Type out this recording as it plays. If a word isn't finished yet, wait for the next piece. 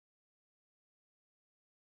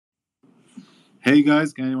Hey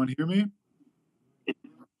guys, can anyone hear me?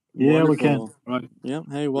 Yeah, we can. Wonderful. Right. Yeah.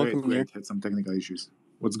 Hey, Great, welcome, Nir. great. Had some technical issues.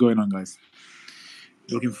 What's going on, guys?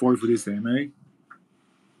 Looking forward for this AMA.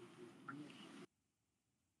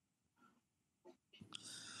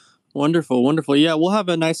 Wonderful, wonderful. Yeah, we'll have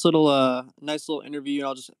a nice little interview.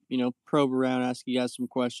 I'll just probe around, ask you guys some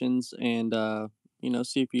questions, and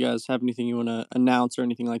see if you guys have anything you want to announce or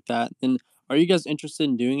anything like that. And are you guys interested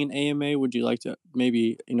in doing an AMA? Would you like to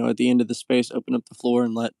maybe at the end of the space open up the floor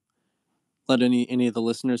and let any of the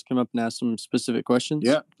listeners come up and ask some specific questions?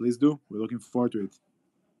 Yeah, please do. We're looking forward to it.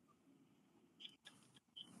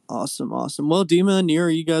 Awesome, awesome. Well, Dima and Nir, are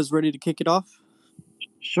you guys ready to kick it off?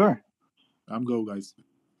 Sure. I'm go, guys.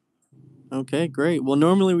 Okay, great. Well,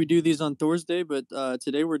 normally we do these on Thursday, but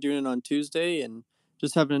today we're doing it on Tuesday and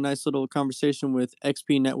just having a nice little conversation with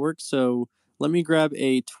XP Network. So let me grab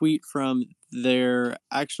a tweet from their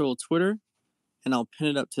actual Twitter and I'll pin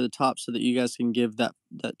it up to the top so that you guys can give that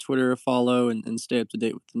Twitter a follow and stay up to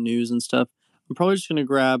date with the news and stuff. I'm probably just going to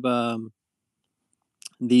grab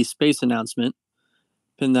the space announcement,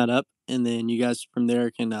 pin that up, and then you guys from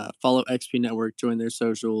there can follow XP Network, join their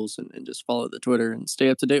socials, and just follow the Twitter and stay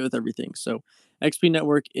up to date with everything. So XP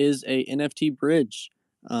Network is a NFT bridge.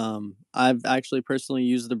 I've actually personally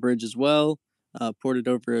used the bridge as well, ported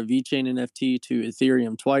over a VeChain NFT to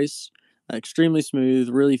Ethereum twice. Extremely smooth,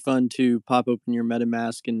 really fun to pop open your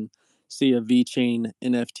MetaMask and see a VeChain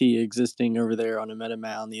NFT existing over there on a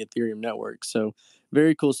MetaMask on the Ethereum network. So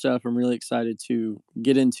very cool stuff. I'm really excited to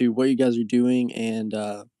get into what you guys are doing and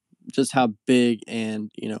just how big and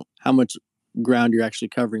how much ground you're actually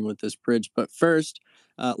covering with this bridge. But first,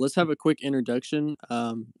 let's have a quick introduction.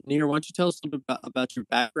 Nina, why don't you tell us a little bit about your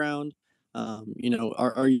background? Are you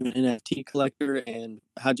an NFT collector, and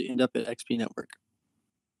how'd you end up at XP Network?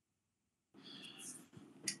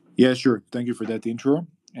 Yeah, sure. Thank you for that intro.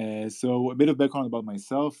 So a bit of background about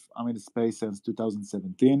myself. I'm in the space since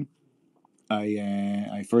 2017.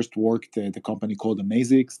 I first worked at a company called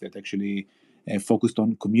Amazix that actually focused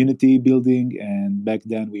on community building, and back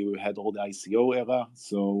then we had all the ICO era.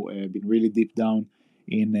 So been really deep down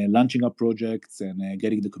in launching up projects and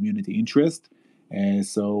getting the community interest.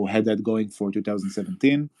 So had that going for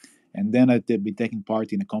 2017, and then I've been taking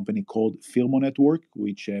part in a company called XP.NETWORK,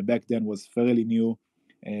 which back then was fairly new.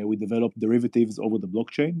 We developed derivatives over the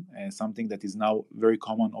blockchain, something that is now very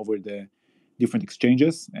common over the different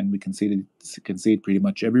exchanges, and we can see it pretty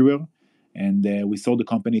much everywhere. And we sold the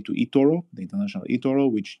company to eToro, the international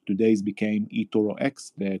eToro, which today became eToro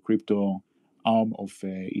X, the crypto arm of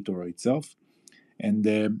eToro itself. And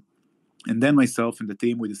then myself and the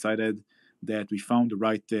team, we decided that we found the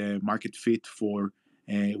right market fit for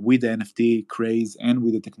with the NFT craze and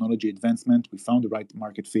with the technology advancement. We found the right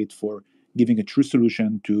market fit for giving a true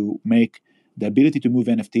solution to make the ability to move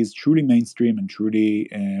NFTs truly mainstream and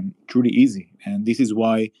truly easy. And this is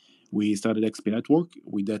why we started XP Network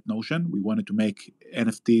with that notion. We wanted to make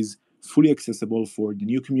NFTs fully accessible for the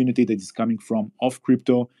new community that is coming from off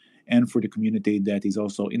crypto, and for the community that is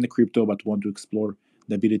also in the crypto but want to explore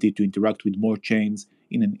the ability to interact with more chains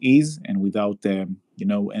in an ease and without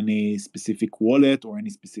any specific wallet or any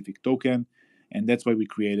specific token. And that's why we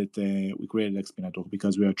created XP Network,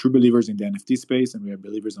 because we are true believers in the NFT space, and we are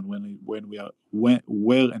believers on where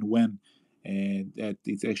and when that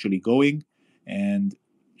it's actually going. And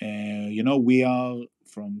we are,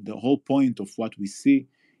 from the whole point of what we see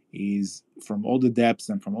is, from all the dApps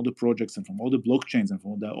and from all the projects and from all the blockchains and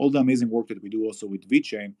from all the amazing work that we do also with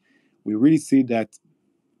VeChain, we really see that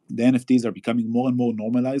the NFTs are becoming more and more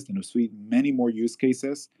normalized, and we see many more use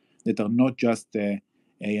cases that are not just an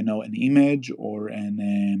image or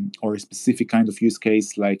a specific kind of use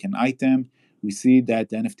case like an item. We see that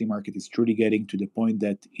the NFT market is truly getting to the point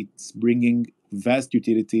that it's bringing vast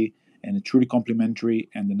utility and a truly complementary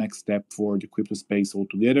and the next step for the crypto space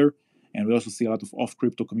altogether. And we also see a lot of off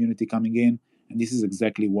crypto community coming in, and this is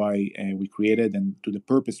exactly why we created, and to the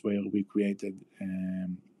purpose where we created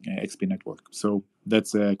XP Network. So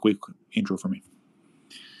that's a quick intro for me.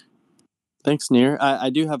 Thanks, Nir. I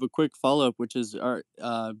do have a quick follow up, which is,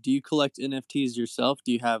 do you collect NFTs yourself?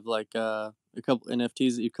 Do you have like a couple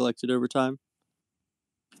NFTs that you collected over time?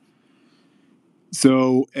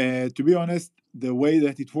 So to be honest, the way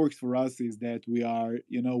that it works for us is that we are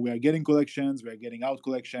getting collections, we are getting out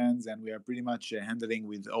collections, and we are pretty much handling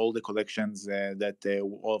with all the collections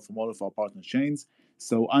from all of our partner chains.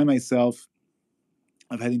 So I myself,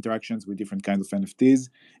 I've had interactions with different kinds of NFTs,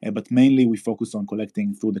 but mainly we focus on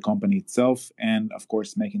collecting through the company itself, and of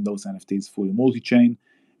course making those NFTs fully multi-chain.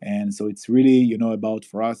 And so it's really about,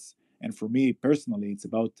 for us and for me personally, it's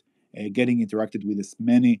about getting interacted with as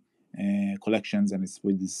many collections, and it's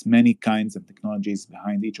with this many kinds of technologies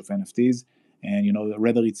behind each of NFTs. And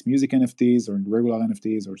whether it's music NFTs or regular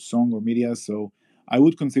NFTs or song or media. So I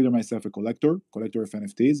would consider myself a collector of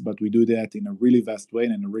NFTs, but we do that in a really vast way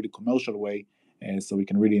and in a really commercial way, so we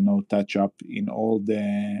can really touch up in all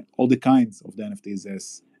the kinds of the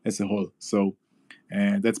NFTs as a whole. So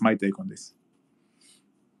that's my take on this.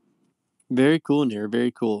 Very cool, Nir.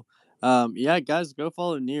 Very cool. Yeah, guys, go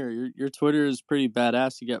follow Nir. Your Twitter is pretty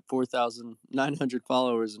badass. You got 4,900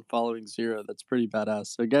 followers and following 0. That's pretty badass.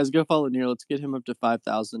 So, guys, go follow Nir. Let's get him up to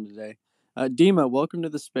 5,000 today. Dima, welcome to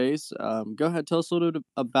the space. Go ahead, tell us a little bit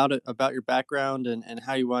about your background and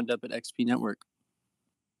how you wound up at XP Network.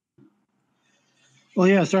 Well,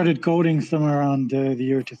 yeah, I started coding somewhere around the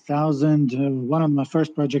year 2000. One of my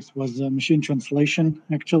first projects was machine translation,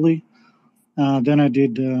 actually. Then I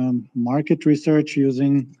did market research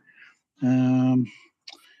using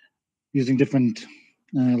different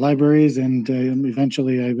libraries, and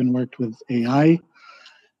eventually I even worked with AI.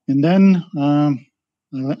 And then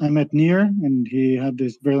I met Nir, and he had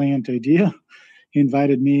this brilliant idea. He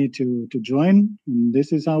invited me to join, and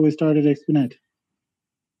this is how we started XP.NET.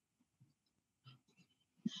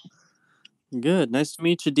 Good. Nice to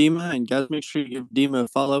meet you, Dima. And guys, make sure you give Dima a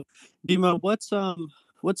follow. Dima, what's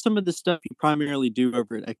some of the stuff you primarily do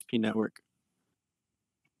over at XP Network?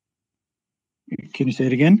 Can you say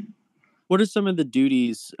it again? What are some of the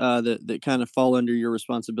duties that kind of fall under your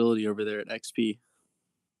responsibility over there at XP?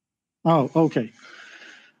 Oh, okay.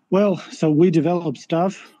 Well, so we develop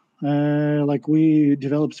stuff. Like we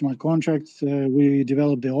develop smart contracts. We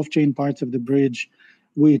develop the off-chain parts of the bridge.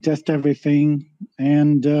 We test everything,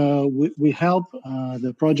 and we help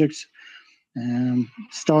the projects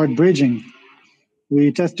start bridging.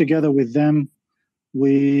 We test together with them.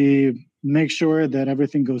 We make sure that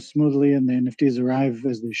everything goes smoothly and the NFTs arrive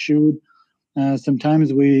as they should.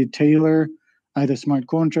 Sometimes we tailor either smart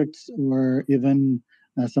contracts or even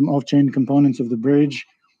some off-chain components of the bridge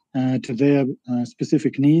to their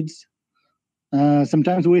specific needs.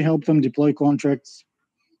 Sometimes we help them deploy contracts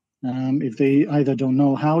if they either don't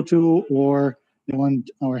know how to or they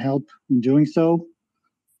want our help in doing so.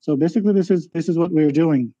 So basically, this is what we're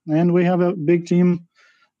doing, and we have a big team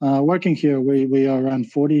working here. We are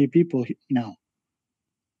around 40 people now,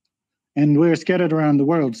 and we're scattered around the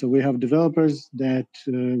world. So we have developers that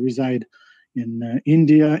reside in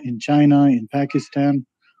India, in China, in Pakistan,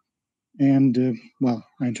 and well,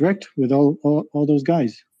 I interact with all those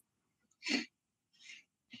guys.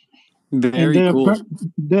 Very cool.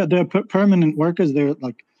 They're permanent workers. They're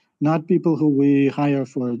like not people who we hire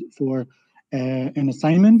for an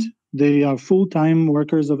assignment. They are full-time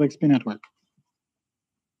workers of XP Network.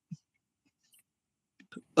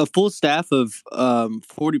 A full staff of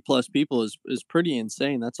 40 plus people is pretty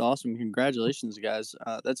insane. That's awesome. Congratulations, guys.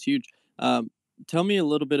 That's huge. Tell me a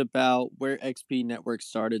little bit about where XP Network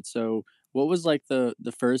started. So what was like the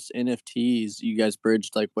first NFTs you guys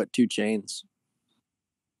bridged? Like what 2 chains?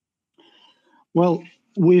 Well,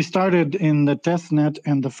 we started in the testnet,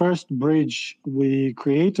 and the first bridge we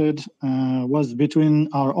created was between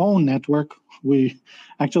our own network. We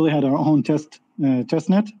actually had our own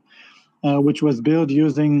testnet, which was built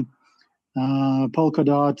using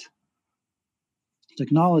Polkadot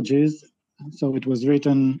technologies. So it was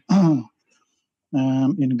written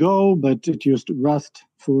in Go, but it used Rust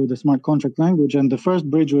for the smart contract language. And the first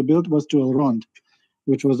bridge we built was to Elrond,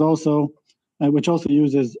 which also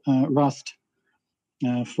uses Rust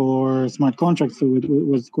for smart contracts, so it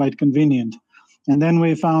was quite convenient. And then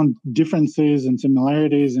we found differences and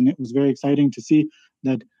similarities, and it was very exciting to see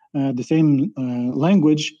that the same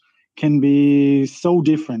language can be so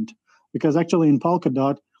different. Because actually in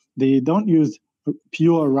Polkadot, they don't use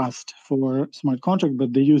pure Rust for smart contract,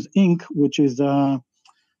 but they use Ink, which is a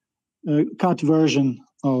cut version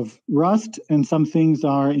of Rust, and some things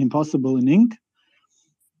are impossible in Ink.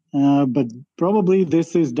 But probably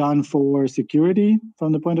this is done for security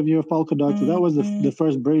from the point of view of Polkadot. So that was the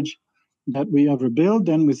first bridge that we ever built.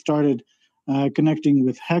 Then we started connecting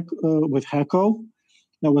with Heko.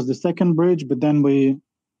 That was the second bridge, but then we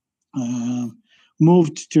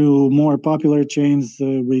moved to more popular chains.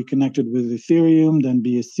 We connected with Ethereum, then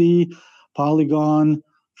BSC, Polygon,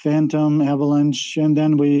 Phantom, Avalanche, and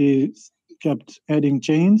then we kept adding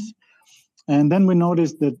chains. And then we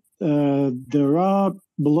noticed that there are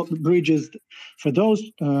bridges for those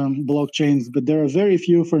blockchains, but there are very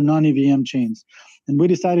few for non-EVM chains. And we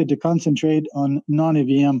decided to concentrate on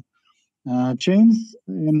non-EVM chains,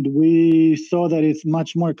 and we saw that it's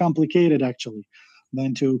much more complicated, actually,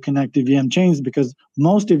 than to connect EVM chains, because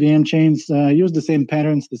most EVM chains use the same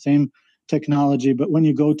patterns, the same technology. But when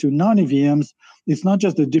you go to non-EVMs, it's not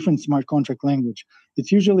just a different smart contract language.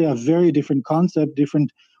 It's usually a very different concept,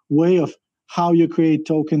 different way of how you create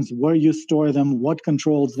tokens, where you store them, what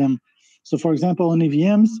controls them. So for example, in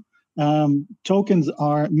EVMs, tokens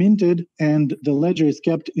are minted and the ledger is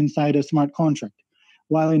kept inside a smart contract.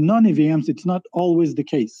 While in non-EVMs, it's not always the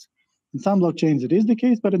case. In some blockchains, it is the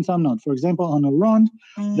case, but in some not. For example, on a ROND,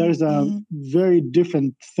 there's a very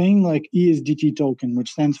different thing like ESDT token,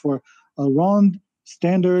 which stands for a ROND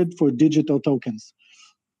standard for digital tokens.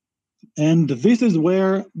 And this is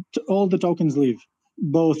where all the tokens live,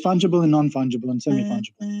 both fungible and non-fungible and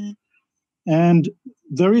semi-fungible. And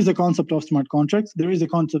there is a concept of smart contracts. There is a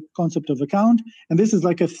concept of account. And this is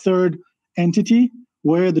like a third entity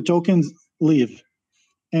where the tokens live.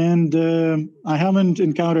 And I haven't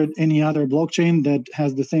encountered any other blockchain that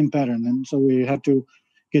has the same pattern. And so we have to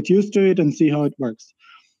get used to it and see how it works.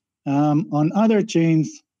 On other chains,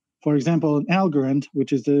 for example, Algorand,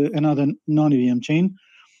 which is another non-EVM chain,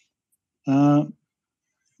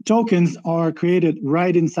 tokens are created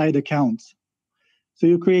right inside accounts. So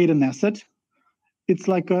you create an asset. It's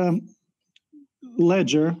like a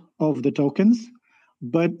ledger of the tokens,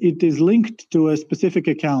 but it is linked to a specific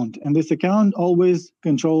account, and this account always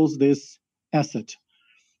controls this asset,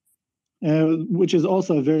 which is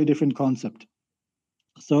also a very different concept.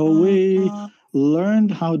 So we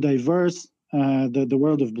learned how diverse the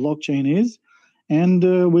world of blockchain is,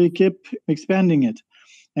 and we keep expanding it.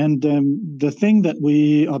 And the thing that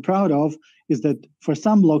we are proud of is that for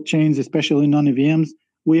some blockchains, especially non-EVMs,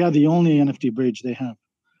 we are the only NFT bridge they have.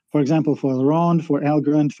 For example, for ROND, for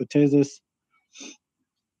Algorand, for Tezos.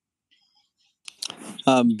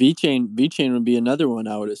 VeChain would be another one,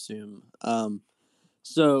 I would assume.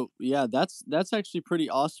 So yeah, that's actually pretty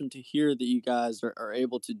awesome to hear that you guys are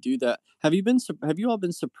able to do that. Have you all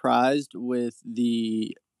been surprised with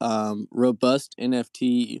the robust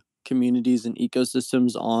NFT communities and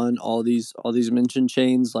ecosystems on all these mentioned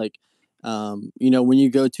chains? Like, when you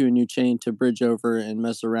go to a new chain to bridge over and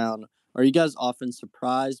mess around, are you guys often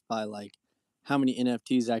surprised by like how many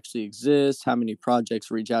NFTs actually exist, how many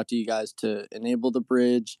projects reach out to you guys to enable the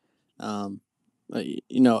bridge? How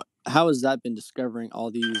has that been, discovering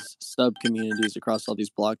all these sub communities across all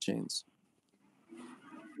these blockchains?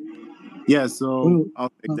 Yeah, so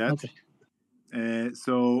I'll take that. Okay.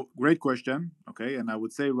 So great question. Okay, and I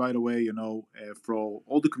would say right away, for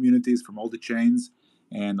all the communities from all the chains,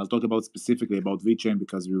 and I'll talk about specifically about VeChain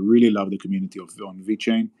because we really love the community on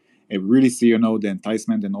VeChain. I really see, the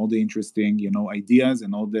enticement and all the interesting, ideas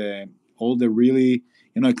and all the really,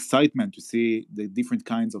 excitement to see the different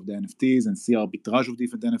kinds of the NFTs and see arbitrage of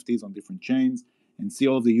different NFTs on different chains and see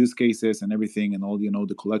all the use cases and everything and all,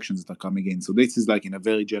 the collections that are coming in. So this is like in a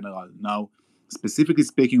very general. Now, specifically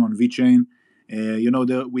speaking on VeChain,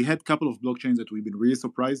 we had a couple of blockchains that we've been really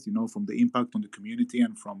surprised, from the impact on the community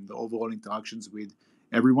and from the overall interactions with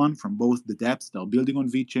everyone, from both the dApps that are building on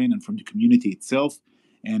VeChain and from the community itself.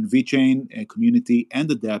 And VeChain community and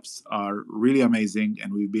the dApps are really amazing,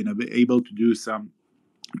 and we've been able to do some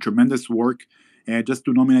tremendous work. Just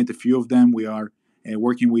to nominate a few of them, we are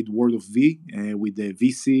working with World of V, with the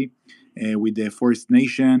VC, with the Forest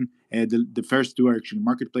Nation. The first two are actually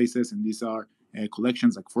marketplaces, and these are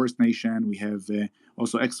collections like Forest Nation. We have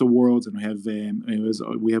also Exo Worlds, and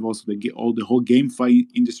we have also the whole GameFi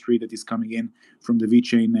industry that is coming in from the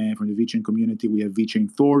VeChain community. We have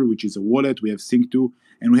VeChain Thor, which is a wallet. We have Sync2,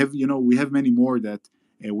 and we have many more that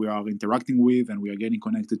we are interacting with, and we are getting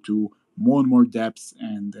connected to more and more dApps,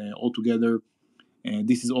 and altogether. And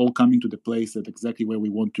this is all coming to the place that exactly where we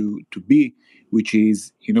want to be, which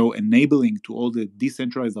is, enabling to all the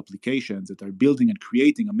decentralized applications that are building and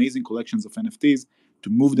creating amazing collections of NFTs to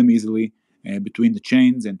move them easily between the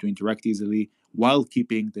chains and to interact easily while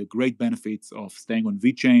keeping the great benefits of staying on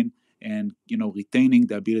VeChain and, retaining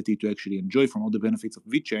the ability to actually enjoy from all the benefits of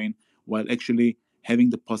VeChain while actually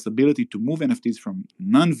having the possibility to move NFTs from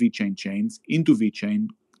non-VeChain chains into VeChain,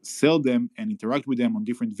 sell them and interact with them on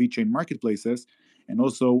different VeChain marketplaces, and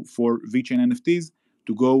also for VeChain NFTs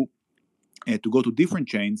to go to different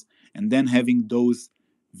chains, and then having those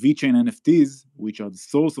VeChain NFTs, which are the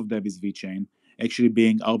source of Debis VeChain, actually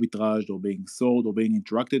being arbitraged or being sold or being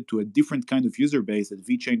interacted to a different kind of user base that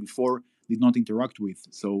VeChain before did not interact with.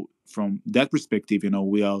 So from that perspective,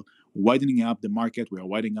 we are widening up the market, we are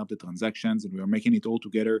widening up the transactions, and we are making it all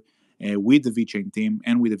together with the VeChain team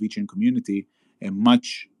and with the VeChain community a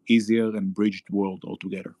much easier and bridged world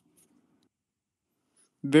altogether.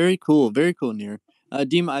 Very cool, Nir.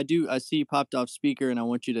 Dima, I see you popped off speaker, and I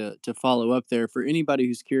want you to follow up there. For anybody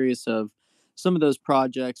who's curious of some of those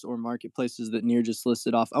projects or marketplaces that Nir just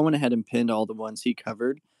listed off, I went ahead and pinned all the ones he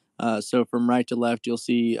covered. So from right to left, you'll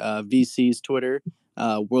see VC's Twitter,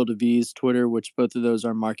 World of V's Twitter, which both of those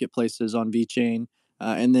are marketplaces on VeChain.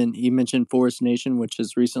 And then he mentioned Forest Nation, which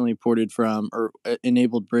has recently ported from or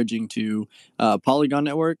enabled bridging to Polygon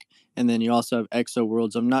Network. And then you also have Exo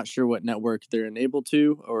Worlds. I'm not sure what network they're enabled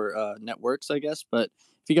to or networks, I guess. But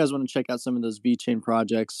if you guys want to check out some of those VeChain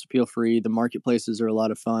projects, feel free. The marketplaces are a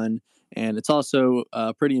lot of fun. And it's also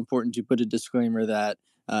pretty important to put a disclaimer that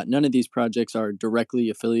none of these projects are directly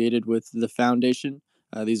affiliated with the foundation.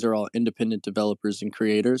 These are all independent developers and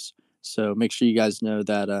creators. So make sure you guys know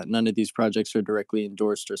that none of these projects are directly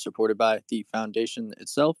endorsed or supported by the foundation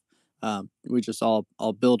itself. We just all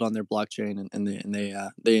build on their blockchain, and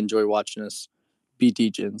they enjoy watching us be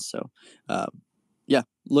degens. So yeah,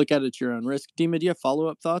 look at it at your own risk. Dima, do you have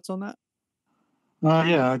follow-up thoughts on that?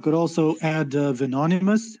 Yeah, I could also add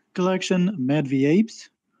Venonymous collection, Mad V Apes,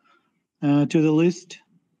 to the list.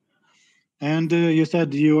 And you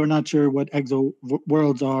said you are not sure what exo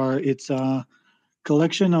worlds are. It's a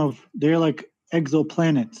collection of, they're like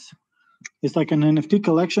exoplanets. It's like an NFT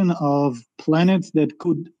collection of planets that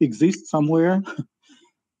could exist somewhere.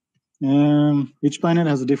 Each planet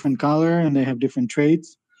has a different color and they have different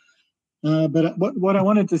traits. But what I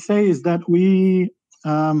wanted to say is that we,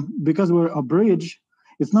 because we're a bridge,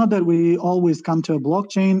 it's not that we always come to a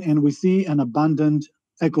blockchain and we see an abundant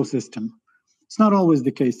ecosystem. It's not always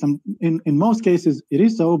the case. In most cases, it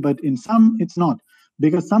is so, but in some, it's not.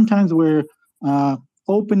 Because sometimes we're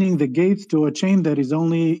opening the gates to a chain that is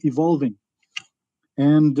only evolving.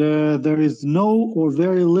 And there is no or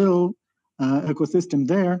very little ecosystem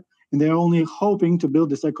there. And they're only hoping to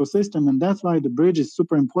build this ecosystem. And that's why the bridge is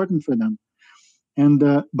super important for them. And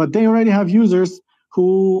but they already have users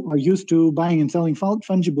who are used to buying and selling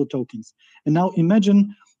fungible tokens. And now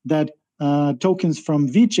imagine that tokens from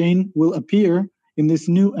VeChain will appear in this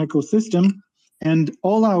new ecosystem, and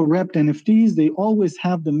all our wrapped NFTs, they always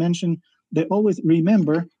have the mention, they always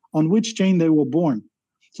remember on which chain they were born.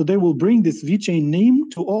 So they will bring this VeChain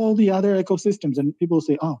name to all the other ecosystems, and people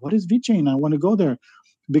say, "Oh, what is VeChain? I want to go there,"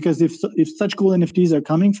 because if such cool NFTs are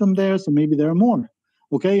coming from there, so maybe there are more.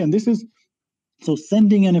 Okay, and this is so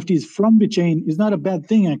sending NFTs from VeChain is not a bad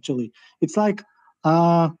thing, actually. It's like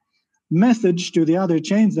a message to the other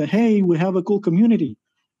chains that, hey, we have a cool community.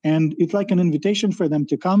 And it's like an invitation for them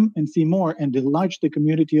to come and see more and enlarge the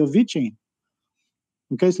community of VeChain.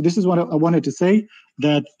 Okay, so this is what I wanted to say,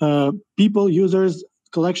 that people, users,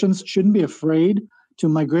 collections shouldn't be afraid to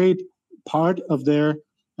migrate part of their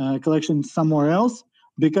collection somewhere else,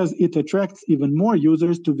 because it attracts even more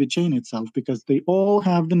users to VeChain itself, because they all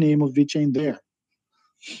have the name of VeChain there.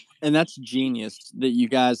 And that's genius that you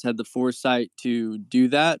guys had the foresight to do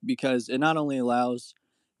that, because it not only allows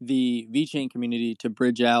the VeChain community to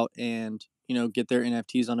bridge out and get their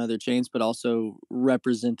NFTs on other chains, but also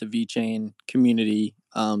represent the VeChain community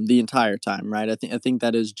the entire time, right? I think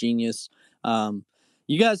that is genius.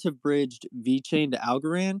 You guys have bridged VeChain to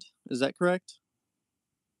Algorand, is that correct?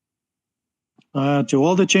 To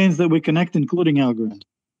all the chains that we connect, including Algorand.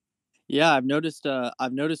 Yeah, I've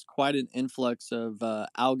noticed quite an influx of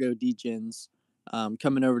algo degens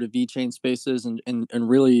coming over to VeChain spaces and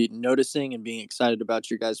really noticing and being excited about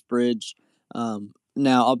your guys' bridge.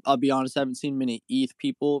 Now, I'll be honest, I haven't seen many ETH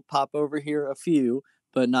people pop over here, a few,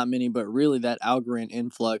 but not many. But really, that Algorand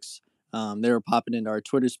influx, they were popping into our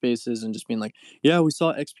Twitter spaces and just being like, yeah, we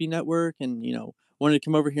saw XP Network and, wanted to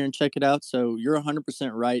come over here and check it out. So you're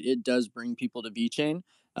 100% right. It does bring people to VeChain.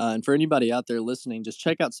 And for anybody out there listening, just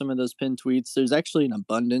check out some of those pinned tweets. There's actually an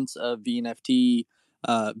abundance of VNFT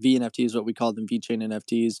is what we call them, VeChain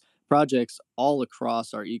NFTs projects all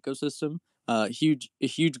across our ecosystem. A huge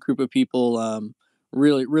group of people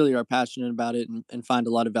really are passionate about it and find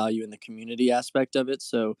a lot of value in the community aspect of it.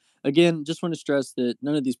 So again, just want to stress that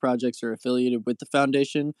none of these projects are affiliated with the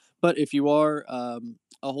foundation. But if you are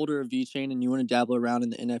a holder of VeChain and you want to dabble around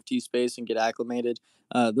in the NFT space and get acclimated,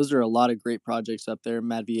 those are a lot of great projects up there: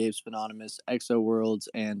 Mad V Apes, Anonymous, Exo Worlds,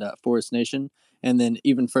 and Forest Nation. And then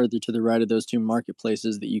even further to the right of those two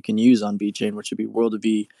marketplaces that you can use on VeChain, which would be World of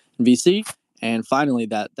V and VC. And finally,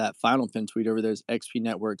 that final pin tweet over there is XP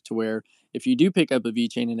Network, to where if you do pick up a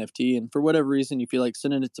VeChain NFT and for whatever reason you feel like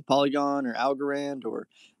sending it to Polygon or Algorand or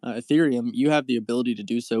Ethereum, you have the ability to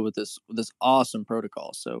do so with this awesome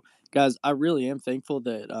protocol. So guys, I really am thankful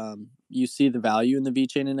that you see the value in the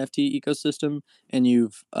VeChain NFT ecosystem and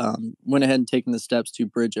you've went ahead and taken the steps to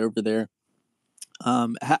bridge over there.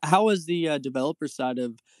 How has the developer side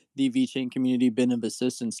of the VeChain community been of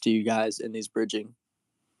assistance to you guys in these bridging?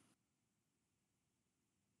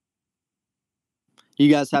 you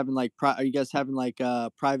guys having like are you guys having like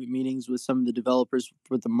private meetings with some of the developers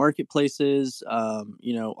with the marketplaces?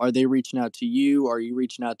 Are they reaching out to you? Are you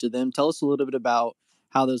reaching out to them? Tell us a little bit about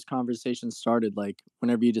how those conversations started, like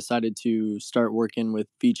whenever you decided to start working with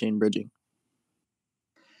VeChain bridging.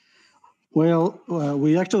 Well,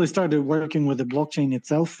 we actually started working with the blockchain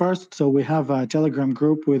itself first. So we have a Telegram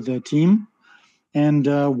group with the team. And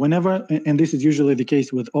and this is usually the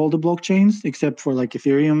case with all the blockchains, except for like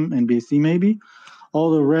Ethereum and BSC maybe.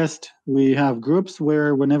 All the rest, we have groups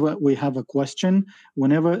where whenever we have a question,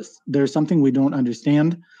 whenever there's something we don't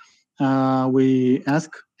understand, we ask,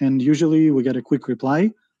 and usually we get a quick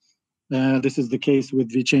reply. This is the case with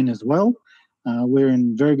VeChain as well. We're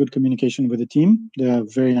in very good communication with the team. They're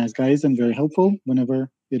very nice guys and very helpful whenever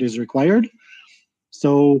it is required.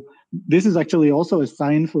 So this is actually also a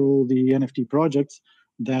sign for all the NFT projects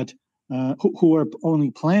that who are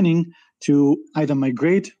only planning to either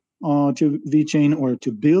migrate to VeChain or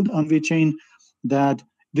to build on VeChain, that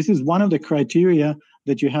this is one of the criteria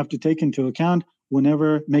that you have to take into account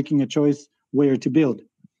whenever making a choice where to build.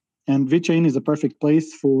 And VeChain is a perfect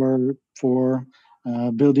place for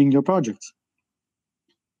building your projects.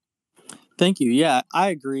 Thank you. Yeah, I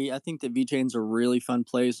agree. I think that VeChain's a really fun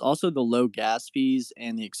place. Also, the low gas fees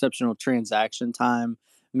and the exceptional transaction time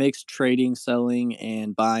makes trading, selling,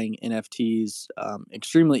 and buying NFTs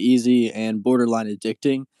extremely easy and borderline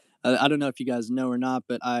addicting. I don't know if you guys know or not,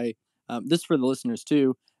 but this is for the listeners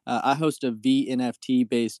too. I host a VNFT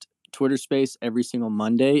based Twitter space every single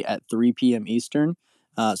Monday at 3 p.m. Eastern.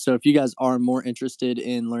 So if you guys are more interested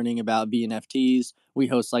in learning about VNFTs, we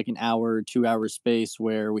host like an hour, 2 hour space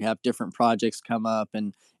where we have different projects come up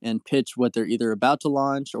and pitch what they're either about to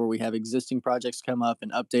launch, or we have existing projects come up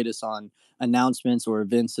and update us on announcements or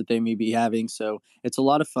events that they may be having. So it's a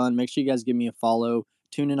lot of fun. Make sure you guys give me a follow.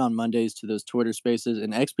 Tune in on Mondays to those Twitter spaces.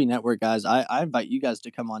 And XP Network guys, I invite you guys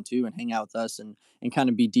to come on too and hang out with us and kind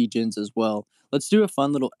of be DGens as well. Let's do a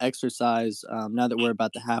fun little exercise now that we're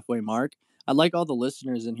about the halfway mark. I'd like all the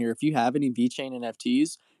listeners in here, if you have any VeChain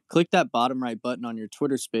NFTs, click that bottom right button on your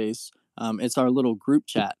Twitter space. It's our little group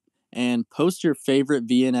chat, and post your favorite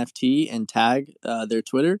VNFT and tag their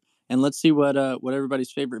Twitter, and let's see what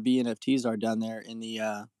everybody's favorite VNFTs are down there in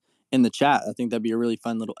the chat. I think that'd be a really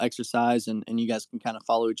fun little exercise, and you guys can kind of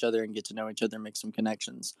follow each other and get to know each other and make some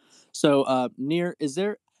connections. So, Nir,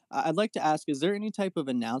 I'd like to ask, is there any type of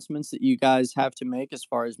announcements that you guys have to make as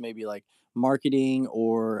far as maybe like marketing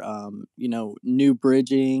or new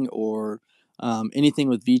bridging or anything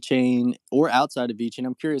with VeChain or outside of VeChain?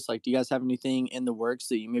 I'm curious, like, do you guys have anything in the works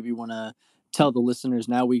that you maybe want to tell the listeners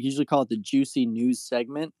now? We usually call it the juicy news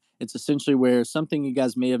segment. It's essentially where something you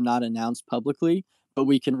guys may have not announced publicly, but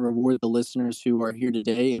we can reward the listeners who are here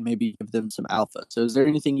today and maybe give them some alpha. So is there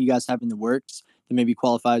anything you guys have in the works that maybe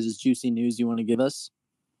qualifies as juicy news you want to give us?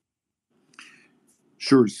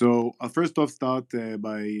 Sure. So I'll first off start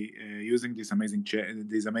by using this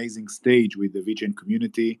amazing stage with the VeChain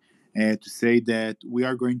community to say that we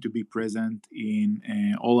are going to be present in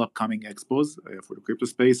all upcoming expos for the crypto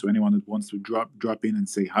space. So anyone that wants to drop in and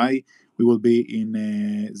say hi, we will be in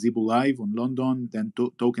Zibu Live on London, then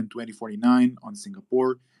Token 2049 on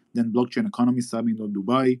Singapore, then Blockchain Economy Summit on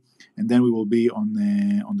Dubai, and then we will be on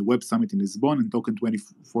the Web Summit in Lisbon and Token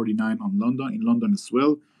 2049 in London as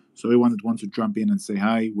well. So everyone that wants to jump in and say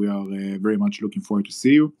hi, we are very much looking forward to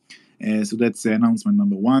see you. So that's announcement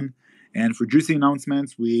number one. And for juicy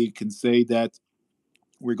announcements, we can say that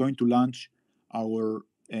we're going to launch our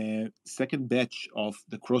second batch of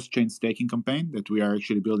the cross-chain staking campaign that we are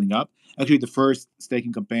actually building up. Actually, the first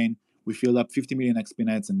staking campaign, we filled up 50 million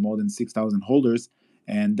XP.NETs and more than 6,000 holders.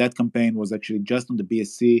 And that campaign was actually just on the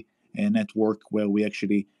BSC network, where we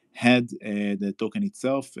actually had the token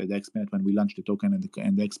itself, the XP.NET, when we launched the token and the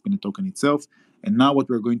XP.NET token itself. And now what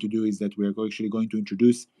we're going to do is that we're actually going to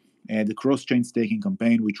introduce the cross-chain staking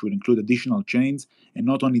campaign, which will include additional chains. And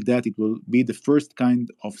not only that, it will be the first kind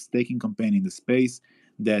of staking campaign in the space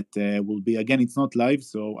that will be, again, it's not live,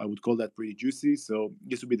 so I would call that pretty juicy. So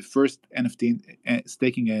this will be the first NFT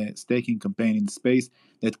staking campaign in the space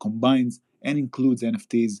that combines and includes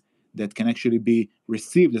NFTs that can actually be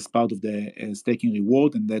received as part of the staking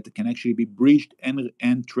reward, and that can actually be bridged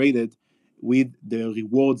and traded with the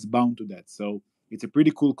rewards bound to that. So it's a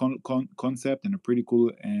pretty cool concept and a pretty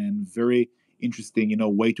cool and very interesting,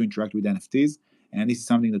 way to interact with NFTs. And this is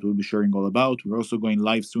something that we'll be sharing all about. We're also going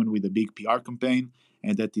live soon with a big PR campaign,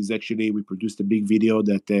 and that is actually, we produced a big video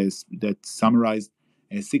that summarized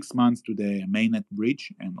 6 months to the mainnet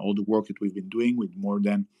bridge and all the work that we've been doing with more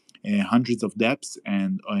than hundreds of dApps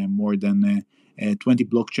and more than 20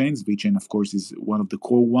 blockchains. VeChain, of course, is one of the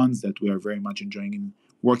core ones that we are very much enjoying in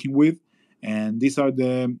working with. And these are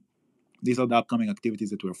the upcoming activities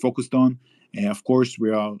that we're focused on. Of course,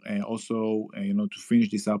 we are also, to finish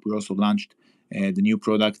this up, we also launched the new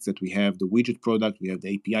products that we have: the widget product, we have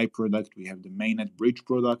the API product, we have the mainnet bridge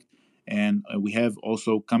product, and we have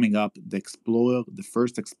also coming up the Explorer, the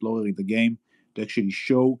first Explorer in the game, to actually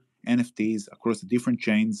show NFTs across the different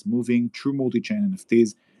chains, moving through multi-chain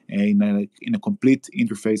NFTs in a complete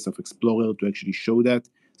interface of Explorer to actually show that.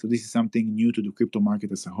 So this is something new to the crypto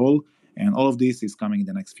market as a whole, and all of this is coming in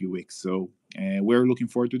the next few weeks. So we're looking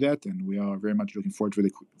forward to that, and we are very much looking forward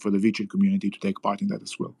for the VeChain community to take part in that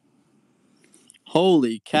as well.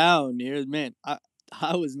 Holy cow, Nir, man!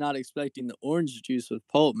 I was not expecting the orange juice with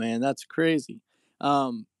pulp, man. That's crazy.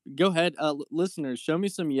 Go ahead, listeners. Show me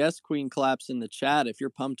some yes queen claps in the chat if you're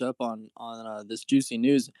pumped up on this juicy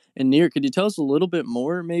news. And Nir, could you tell us a little bit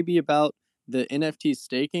more, maybe about the NFT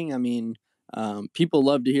staking? I mean, people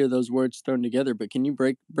love to hear those words thrown together, but can you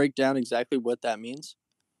break down exactly what that means?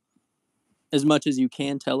 As much as you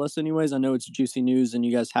can tell us, anyways. I know it's juicy news, and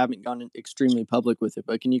you guys haven't gone extremely public with it.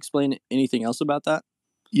 But can you explain anything else about that?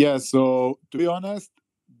 Yeah. So to be honest,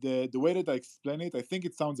 the way that I explain it, I think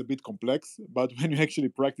it sounds a bit complex, but when you actually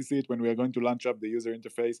practice it, when we are going to launch up the user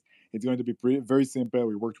interface, it's going to be very simple.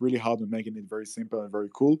 We worked really hard on making it very simple and very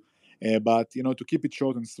cool. But to keep it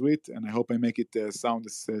short and sweet, and I hope I make it sound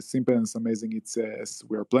as simple and as amazing as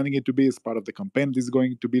we are planning it to be, as part of the campaign that is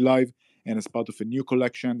going to be live, and as part of a new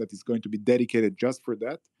collection that is going to be dedicated just for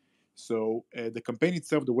that. So the campaign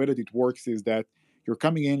itself, the way that it works is that you're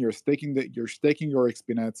coming in, you're staking your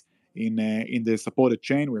XP.NETs in the supported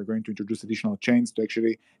chain. We're going to introduce additional chains to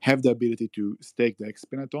actually have the ability to stake the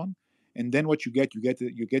XP.NET on. And then what you get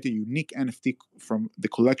a unique NFT from the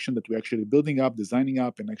collection that we're actually building up, designing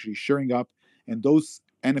up, and actually sharing up. And those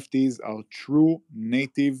NFTs are true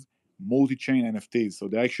native multi-chain NFTs. So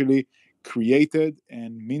they're actually created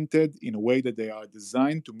and minted in a way that they are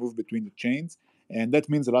designed to move between the chains. And that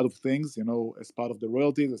means a lot of things, as part of the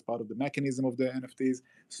royalties, as part of the mechanism of the NFTs.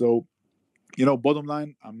 So, bottom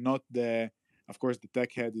line, I'm not of course, the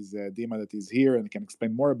tech head is Dima that is here and can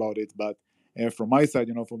explain more about it. But from my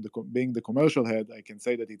side, from being the commercial head, I can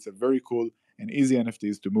say that it's a very cool and easy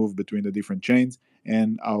NFTs to move between the different chains,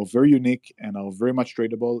 and are very unique and are very much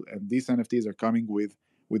tradable. And these NFTs are coming with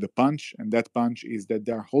a punch, and that punch is that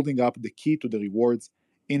they are holding up the key to the rewards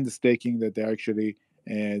in the staking that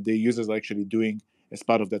the users are actually doing as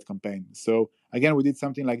part of that campaign. So again, we did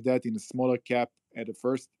something like that in a smaller cap at the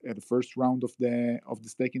first round of the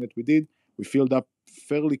staking that we did. We filled up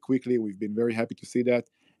fairly quickly. We've been very happy to see that.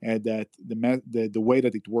 And that the way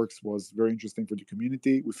that it works was very interesting for the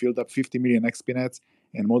community. We filled up 50 million XP.NETs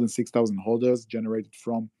and more than 6,000 holders generated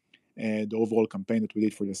from the overall campaign that we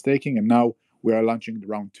did for the staking. And now we are launching the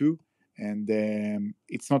round 2. And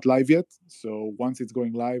it's not live yet. So once it's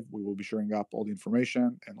going live, we will be sharing up all the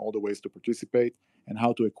information and all the ways to participate and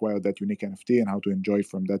how to acquire that unique NFT and how to enjoy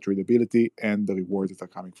from that tradability and the rewards that are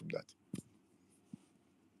coming from that.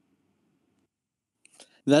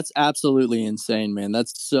 That's absolutely insane, man.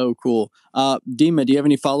 That's so cool. Dima, do you have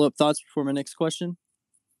any follow-up thoughts before my next question?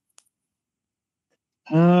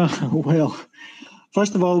 Well,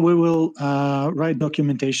 first of all, we will write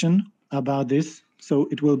documentation about this. So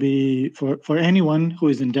it will be for anyone who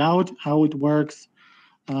is in doubt how it works,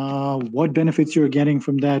 what benefits you're getting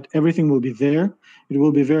from that. Everything will be there. It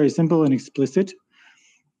will be very simple and explicit.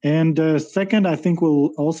 And second, I think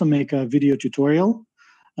we'll also make a video tutorial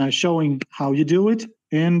showing how you do it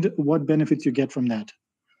and what benefits you get from that.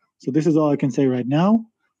 So this is all I can say right now.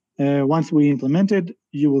 Once we implement it,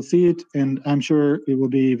 you will see it, and I'm sure it will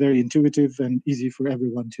be very intuitive and easy for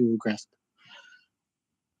everyone to grasp.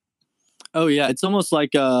 Oh yeah, it's almost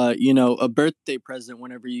like a birthday present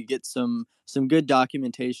whenever you get some good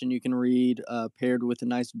documentation you can read, paired with a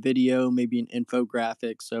nice video, maybe an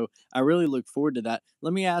infographic. So I really look forward to that.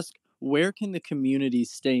 Let me ask, where can the community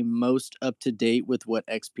stay most up to date with what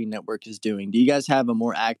XP Network is doing? Do you guys have a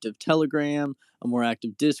more active Telegram, a more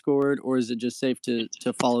active Discord, or is it just safe to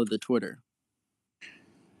follow the Twitter?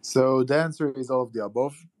 So the answer is all of the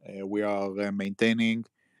above. We are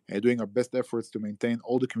doing our best efforts to maintain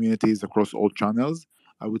all the communities across all channels.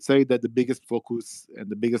 I would say that the biggest focus and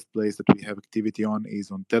the biggest place that we have activity on is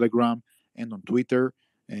on Telegram and on Twitter,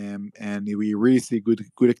 and we really see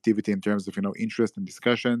good activity in terms of interest and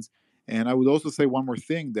discussions. And I would also say one more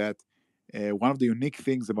thing, that one of the unique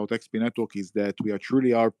things about XP Network is that we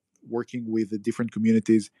truly are working with the different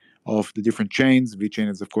communities of the different chains. VeChain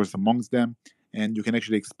is of course amongst them, and you can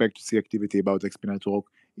actually expect to see activity about XP.NETWORK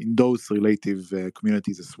in those relative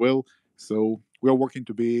communities as well. So we are working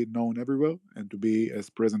to be known everywhere and to be as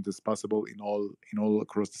present as possible in all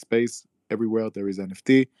across the space, everywhere there is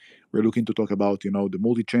NFT. We're looking to talk about, the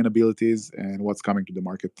multi-chain abilities and what's coming to the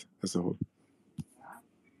market as a whole.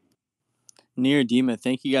 Nir, Dima,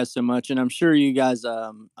 thank you guys so much, and I'm sure you guys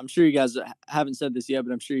haven't said this yet,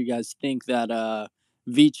 but I'm sure you guys think that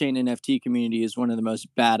VeChain NFT community is one of the most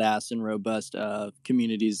badass and robust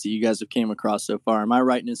communities that you guys have came across so far. Am I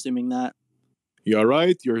right in assuming that? You're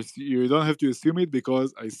right. You don't have to assume it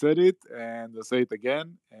because I said it and I'll say it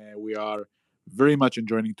again. We are very much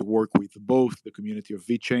enjoying to work with both the community of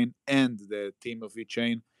VeChain and the team of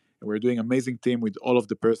VeChain. And we're doing amazing team with all of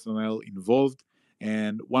the personnel involved.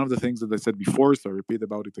 And one of the things that I said before, so I repeat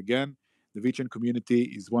about it again, the VeChain community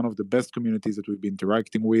is one of the best communities that we've been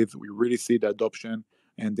interacting with. We really see the adoption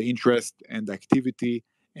and the interest and the activity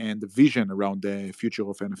and the vision around the future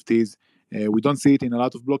of NFTs. We don't see it in a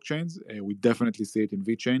lot of blockchains. We definitely see it in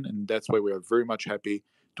VeChain, and that's why we are very much happy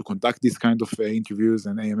to conduct these kind of interviews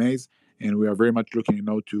and AMAs. And we are very much looking,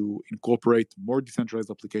 to incorporate more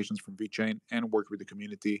decentralized applications from VeChain and work with the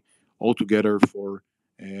community all together for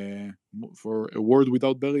a world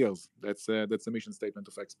without barriers. That's the mission statement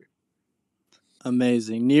of XP.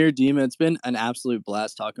 Amazing. Nir, Dima, it's been an absolute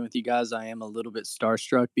blast talking with you guys. I am a little bit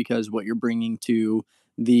starstruck because what you're bringing to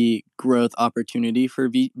the growth opportunity for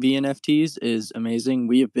VNFTs is amazing.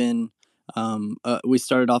 We have been, we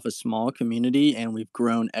started off a small community and we've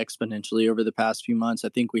grown exponentially over the past few months. I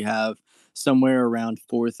think we have somewhere around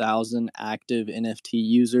 4,000 active NFT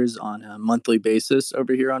users on a monthly basis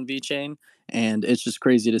over here on VeChain. And it's just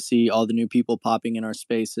crazy to see all the new people popping in our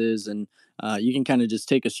spaces, and you can kind of just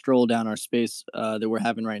take a stroll down our space that we're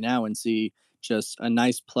having right now and see just a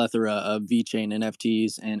nice plethora of VeChain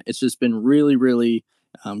NFTs. And it's just been really, really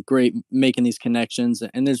great making these connections.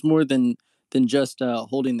 And there's more than just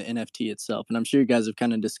holding the NFT itself. And I'm sure you guys have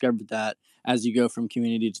kind of discovered that as you go from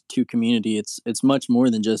community to community. It's much more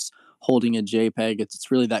than just holding a JPEG.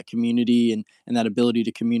 It's really that community and that ability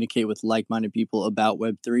to communicate with like-minded people about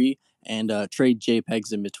Web3 and trade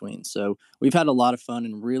JPEGs in between. So we've had a lot of fun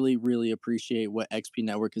and really, really appreciate what XP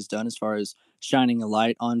Network has done as far as shining a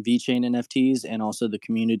light on VeChain NFTs and also the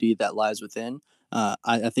community that lies within.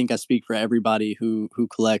 I think I speak for everybody who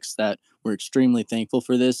collects that we're extremely thankful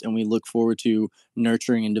for this, and we look forward to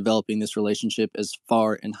nurturing and developing this relationship as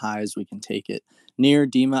far and high as we can take it. Nir,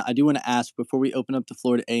 Dima, I do want to ask before we open up the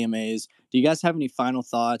floor to AMAs, do you guys have any final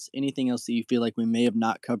thoughts, anything else that you feel like we may have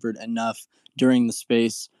not covered enough during the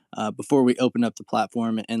space before we open up the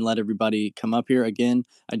platform and let everybody come up here? Again,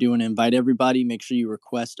 I do want to invite everybody, make sure you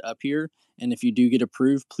request up here. And if you do get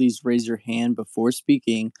approved, please raise your hand before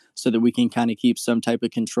speaking so that we can kind of keep some type of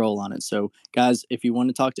control on it. So guys, if you want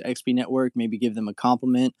to talk to XP Network, maybe give them a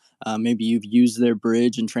compliment. Maybe you've used their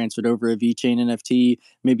bridge and transferred over a VeChain NFT.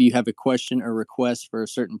 Maybe you have a question or request for a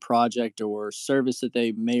certain project or service that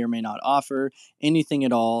they may or may not offer. Anything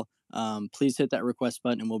at all. Please hit that request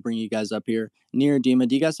button and we'll bring you guys up here. Nir, Dima,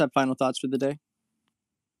 do you guys have final thoughts for the day?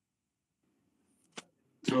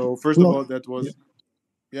 So first of all, that was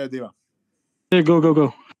Dima. Yeah,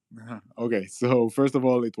 go. Okay, so first of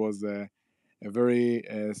all, it was a very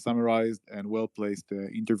summarized and well-placed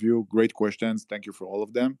interview. Great questions. Thank you for all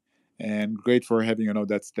of them. And great for having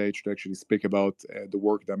that stage to actually speak about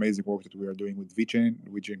the amazing work that we are doing with VeChain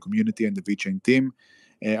community and the VeChain team.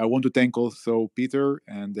 I want to thank also Peter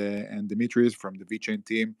and Dimitris from the VeChain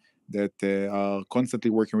team that are constantly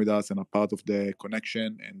working with us and are part of the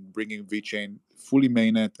connection and bringing VeChain fully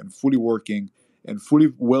mainnet and fully working and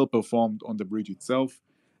fully well performed on the bridge itself.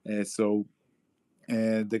 So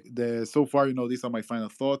far, these are my final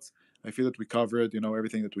thoughts. I feel that we covered,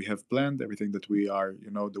 everything that we have planned, everything that we are,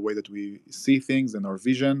 the way that we see things and our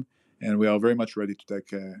vision, and we are very much ready to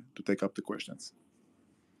take up the questions.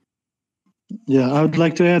 Yeah, I would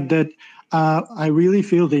like to add that I really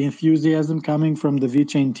feel the enthusiasm coming from the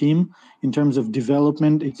VeChain team in terms of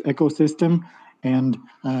development, its ecosystem, and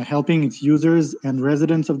helping its users and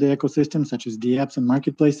residents of the ecosystem, such as the apps and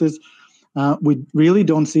marketplaces. We really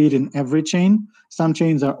don't see it in every chain. Some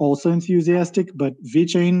chains are also enthusiastic, but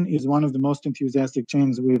VeChain is one of the most enthusiastic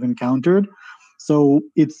chains we've encountered. So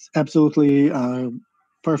it's absolutely a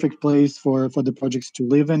perfect place for the projects to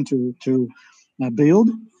live and to build.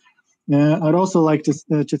 I'd also like to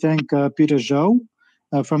thank Peter Zhou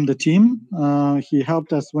from the team. He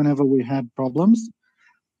helped us whenever we had problems.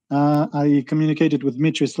 I communicated with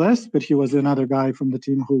Mitris less, but he was another guy from the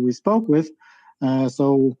team who we spoke with.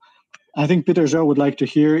 So I think Peter Zhou would like to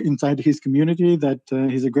hear inside his community that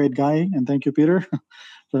he's a great guy, and thank you, Peter,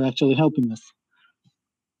 for actually helping us.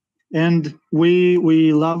 And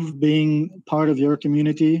we love being part of your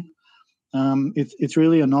community. It's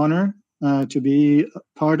really an honor to be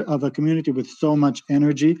part of a community with so much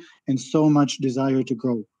energy and so much desire to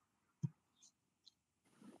grow.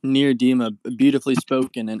 Near Dima, beautifully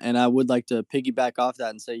spoken. And I would like to piggyback off that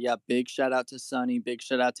and say, yeah, big shout out to Sonny, big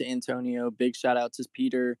shout out to Antonio, big shout out to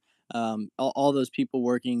Peter, all those people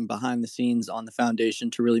working behind the scenes on the foundation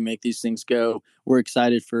to really make these things go. We're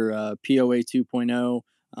excited for POA 2.0.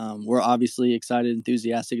 We're obviously excited,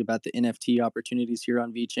 enthusiastic about the NFT opportunities here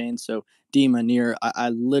on VeChain. So, Dima, Near, I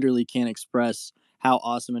literally can't express how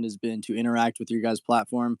awesome it has been to interact with your guys'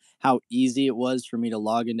 platform, how easy it was for me to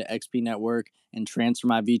log into XP Network and transfer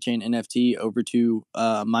my VeChain NFT over to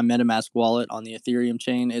my MetaMask wallet on the Ethereum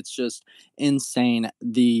chain. It's just insane,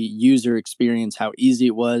 the user experience, how easy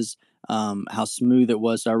it was, how smooth it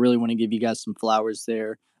was. So I really want to give you guys some flowers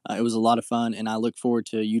there. It was a lot of fun, and I look forward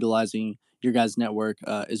to utilizing your guys' network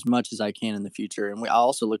as much as I can in the future. And I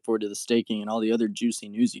also look forward to the staking and all the other juicy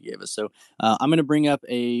news you gave us. So I'm going to bring up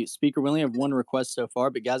a speaker. We only have one request so far,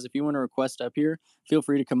 but guys, if you want to request up here, feel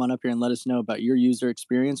free to come on up here and let us know about your user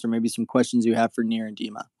experience or maybe some questions you have for Near and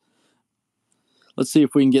Dima. Let's see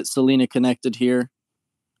if we can get Selena connected here.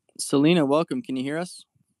 Selena, welcome. Can you hear us?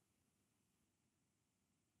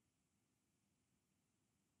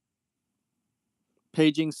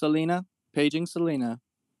 Paging Selena. Paging Selena.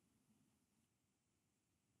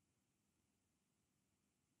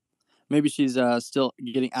 Maybe she's still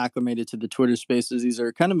getting acclimated to the Twitter Spaces. These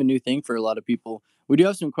are kind of a new thing for a lot of people. We do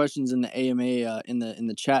have some questions in the AMA in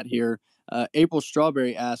the chat here. April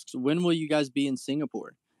Strawberry asks, "When will you guys be in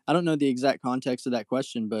Singapore?" I don't know the exact context of that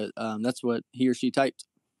question, but that's what he or she typed.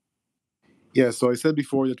 Yeah, so I said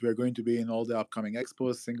before that we are going to be in all the upcoming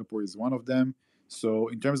expos. Singapore is one of them. So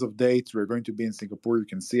in terms of dates, we're going to be in Singapore. You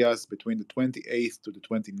can see us between the 28th to the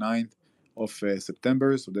 29th of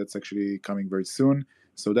September. So that's actually coming very soon.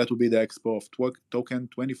 So that will be the expo of Token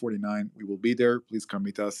 2049. We will be there. Please come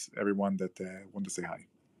meet us, everyone that want to say hi.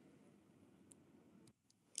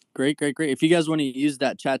 Great. If you guys want to use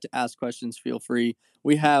that chat to ask questions, feel free.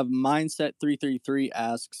 We have Mindset333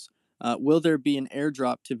 asks, will there be an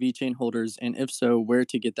airdrop to VeChain holders? And if so, where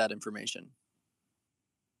to get that information?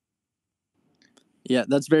 Yeah,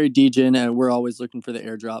 that's very degen, and we're always looking for the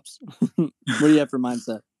airdrops. What do you have for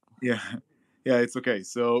Mindset? Yeah, it's okay.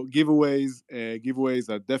 So giveaways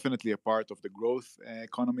are definitely a part of the growth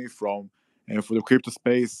economy for the crypto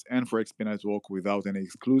space and for XP Network without any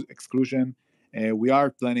exclusion. We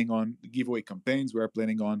are planning on giveaway campaigns. We are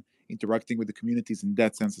planning on interacting with the communities in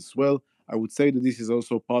that sense as well. I would say that this is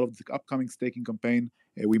also part of the upcoming staking campaign.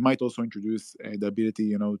 We might also introduce the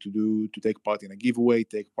ability, to take part in a giveaway,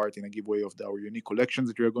 of our unique collections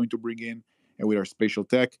that we are going to bring in, and with our spatial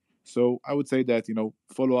tech. So I would say that,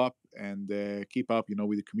 follow up and keep up,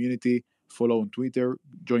 with the community. Follow on Twitter,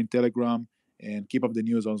 join Telegram, and keep up the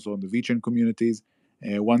news also on the VeChain communities.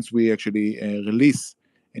 Once we actually release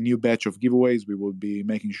a new batch of giveaways, we will be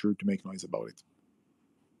making sure to make noise about it.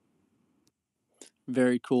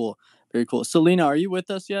 Very cool. Selena, are you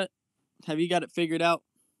with us yet? Have you got it figured out?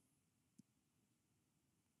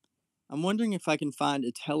 I'm wondering if I can find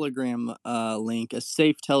a Telegram link, a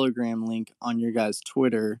safe Telegram link on your guys'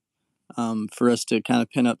 Twitter for us to kind of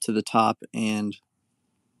pin up to the top and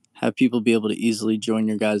have people be able to easily join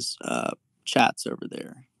your guys' chats over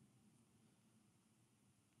there.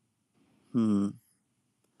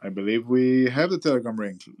 I believe we have the Telegram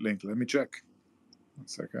link. Let me check. 1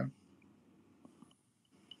 second.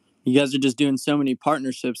 You guys are just doing so many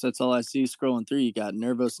partnerships. That's all I see scrolling through. You got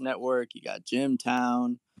Nervous Network, you got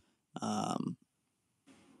Jimtown,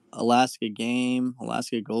 Alaska Game,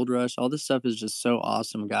 Alaska Gold Rush. All this stuff is just so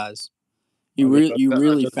awesome, guys. You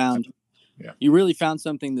really found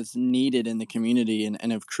something that's needed in the community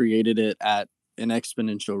and have created it at an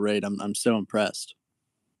exponential rate. I'm so impressed.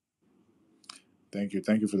 Thank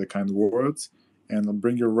you for the kind words. And I'll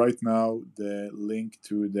bring you right now the link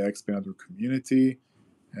to the XP Network community.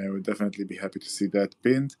 We'll definitely be happy to see that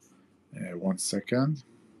pinned. 1 second.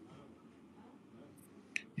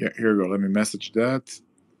 Yeah, here we go. Let me message that.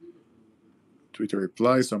 Twitter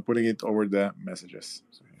reply. So I'm putting it over the messages.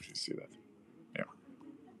 So you should see that. Yeah.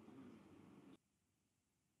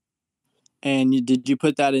 And did you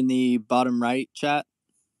put that in the bottom right chat?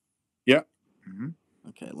 Yeah. Mm-hmm.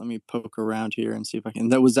 Okay, let me poke around here and see if I can.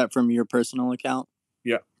 Was that from your personal account?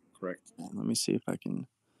 Yeah, correct. Let me see if I can.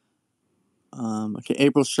 Okay,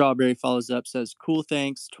 April Strawberry follows up, says, "Cool,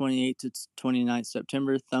 thanks. 28th to 29th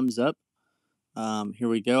September. Thumbs up." Here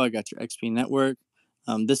we go. I got your XP Network.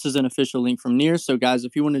 This is an official link from Near. So, guys,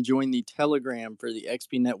 if you want to join the Telegram for the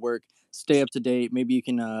XP Network, stay up to date. Maybe you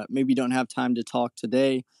can. Maybe you don't have time to talk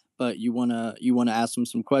today, but you wanna ask them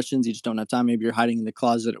some questions. You just don't have time. Maybe you're hiding in the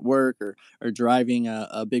closet at work or driving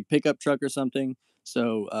a big pickup truck or something.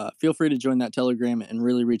 So feel free to join that Telegram and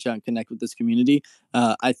really reach out and connect with this community.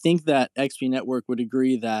 I think that XP Network would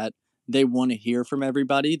agree that they want to hear from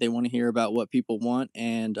everybody. They want to hear about what people want,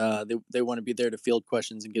 and they want to be there to field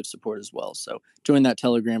questions and give support as well. So join that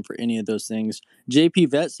Telegram for any of those things.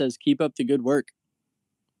 JP Vet says, keep up the good work.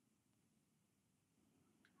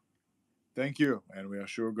 Thank you, and we are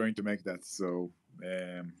sure going to make that. So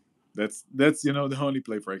that's the only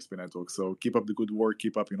play for XP Network. So keep up the good work,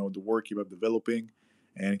 keep up the work, keep up developing,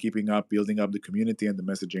 and keeping up building up the community and the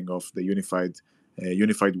messaging of the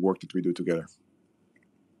unified work that we do together.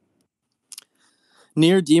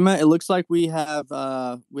 Near Dima, it looks like we have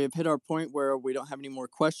hit our point where we don't have any more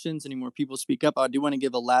questions, any more people speak up. I do want to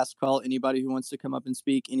give a last call. Anybody who wants to come up and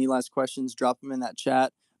speak, any last questions, drop them in that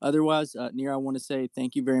chat. Otherwise, Near, I want to say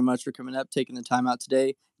thank you very much for coming up, taking the time out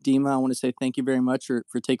today. Dima, I want to say thank you very much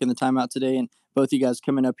for taking the time out today, and both of you guys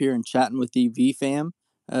coming up here and chatting with the VFam,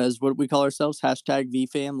 is what we call ourselves, hashtag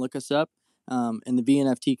VFam, look us up. And the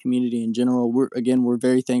VNFT community in general, we're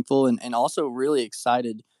very thankful and also really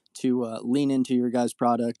excited to lean into your guys'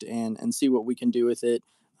 product and see what we can do with it.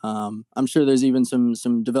 I'm sure there's even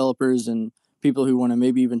some developers and people who want to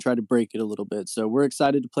maybe even try to break it a little bit. So we're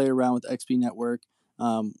excited to play around with XP Network.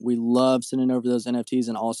 We love sending over those NFTs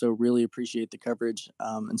and also really appreciate the coverage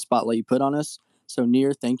and spotlight you put on us. So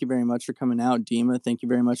Near, thank you very much for coming out. Dima, thank you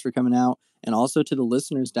very much for coming out. And also to the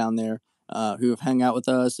listeners down there who have hung out with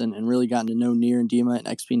us and really gotten to know Near and Dima and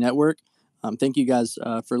XP Network. Thank you guys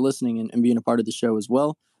for listening and being a part of the show as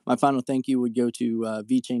well. My final thank you would go to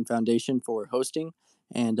VeChain Foundation for hosting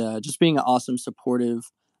and just being an awesome,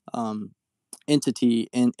 supportive entity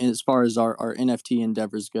in as far as our NFT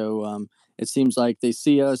endeavors go. It seems like they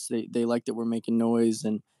see us, they like that we're making noise,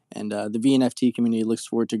 and the VNFT community looks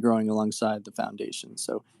forward to growing alongside the foundation.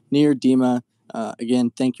 So Near, Dima, again,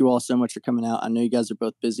 thank you all so much for coming out. I know you guys are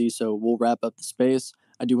both busy, so we'll wrap up the space.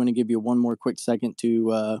 I do want to give you one more quick second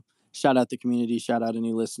to shout out the community, shout out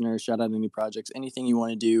any listeners, shout out any projects, anything you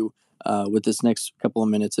want to do with this next couple of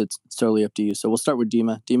minutes. It's totally up to you. So we'll start with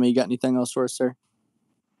Dima. Dima, you got anything else for us, sir?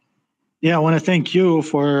 Yeah, I want to thank you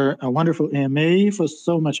for a wonderful AMA, for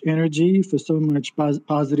so much energy, for so much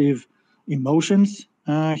positive emotions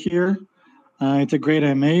here. It's a great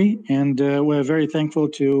AMA, and we're very thankful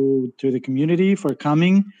to the community for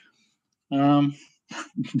coming.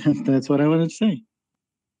 That's what I wanted to say.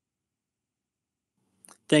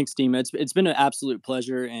 Thanks, Dima. It's been an absolute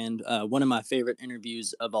pleasure and one of my favorite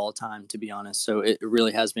interviews of all time, to be honest. So it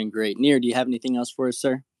really has been great. Near, do you have anything else for us,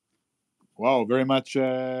 sir? Wow, very much.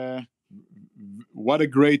 What a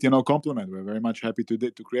great compliment. We're very much happy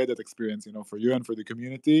to create that experience for you and for the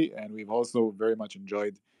community, and we've also very much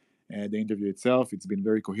enjoyed the interview itself. It's been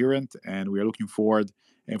very coherent, and we are looking forward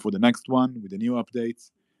for the next one with the new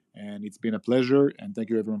updates. And it's been a pleasure, and thank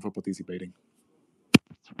you everyone for participating.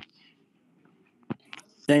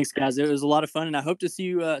 Thanks, guys. It was a lot of fun, and I hope to see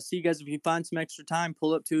you guys if you find some extra time.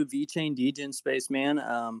 Pull up to a VeChain DGen space, man.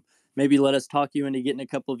 Maybe let us talk you into getting a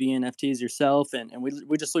couple of VNFTs yourself, and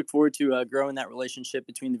we just look forward to growing that relationship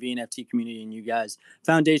between the VNFT community and you guys.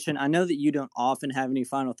 Foundation, I know that you don't often have any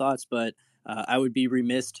final thoughts, but I would be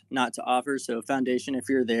remiss not to offer. So, Foundation, if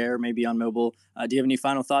you're there, maybe on mobile, do you have any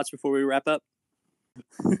final thoughts before we wrap up?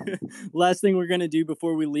 Last thing we're going to do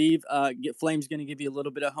before we leave, Flame's going to give you a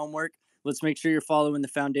little bit of homework. Let's make sure you're following the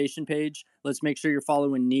foundation page. Let's make sure you're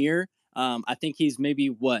following Near. I think he's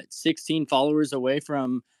maybe 16 followers away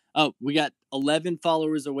from. Oh, we got 11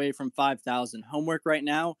 followers away from 5,000. Homework right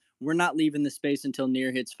now. We're not leaving the space until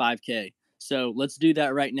Near hits 5K. So let's do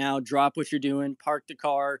that right now. Drop what you're doing. Park the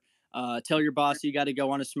car. Tell your boss you got to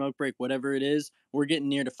go on a smoke break, whatever it is. We're getting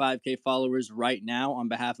near to 5K followers right now on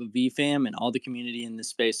behalf of VFam and all the community in this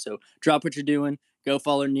space. So drop what you're doing. Go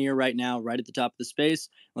follow Near right now, right at the top of the space.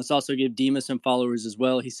 Let's also give Dima some followers as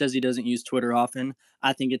well. He says he doesn't use Twitter often.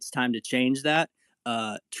 I think it's time to change that.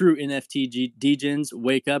 True NFT degens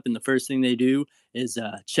wake up, and the first thing they do is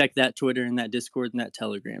check that Twitter and that Discord and that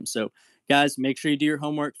Telegram. So guys, make sure you do your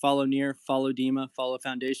homework. Follow Near, follow Dima, follow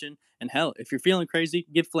Foundation. And hell, if you're feeling crazy,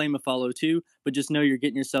 give Flame a follow too. But just know you're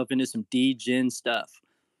getting yourself into some degen stuff.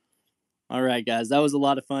 All right, guys, that was a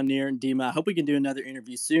lot of fun, Near and Dima. I hope we can do another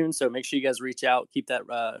interview soon. So make sure you guys reach out, keep that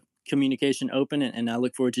communication open, and I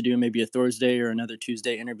look forward to doing maybe a Thursday or another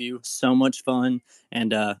Tuesday interview. So much fun,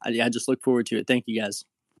 and I just look forward to it. Thank you, guys.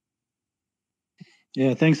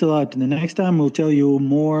 Yeah, thanks a lot. And the next time we'll tell you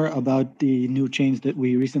more about the new chains that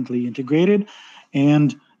we recently integrated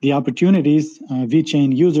and the opportunities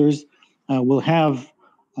VeChain users will have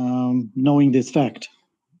knowing this fact.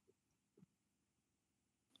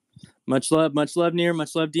 Much love, Nir.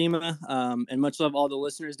 Much love, Dima. And much love all the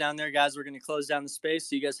listeners down there, guys. We're going to close down the space.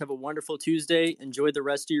 So you guys have a wonderful Tuesday. Enjoy the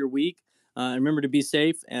rest of your week. And remember to be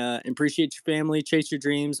safe. Appreciate your family. Chase your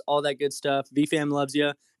dreams. All that good stuff. VFam loves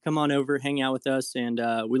you. Come on over. Hang out with us. And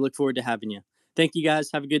we look forward to having you. Thank you,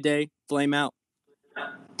 guys. Have a good day. Flame out.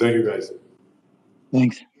 Thank you, guys.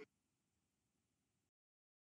 Thanks.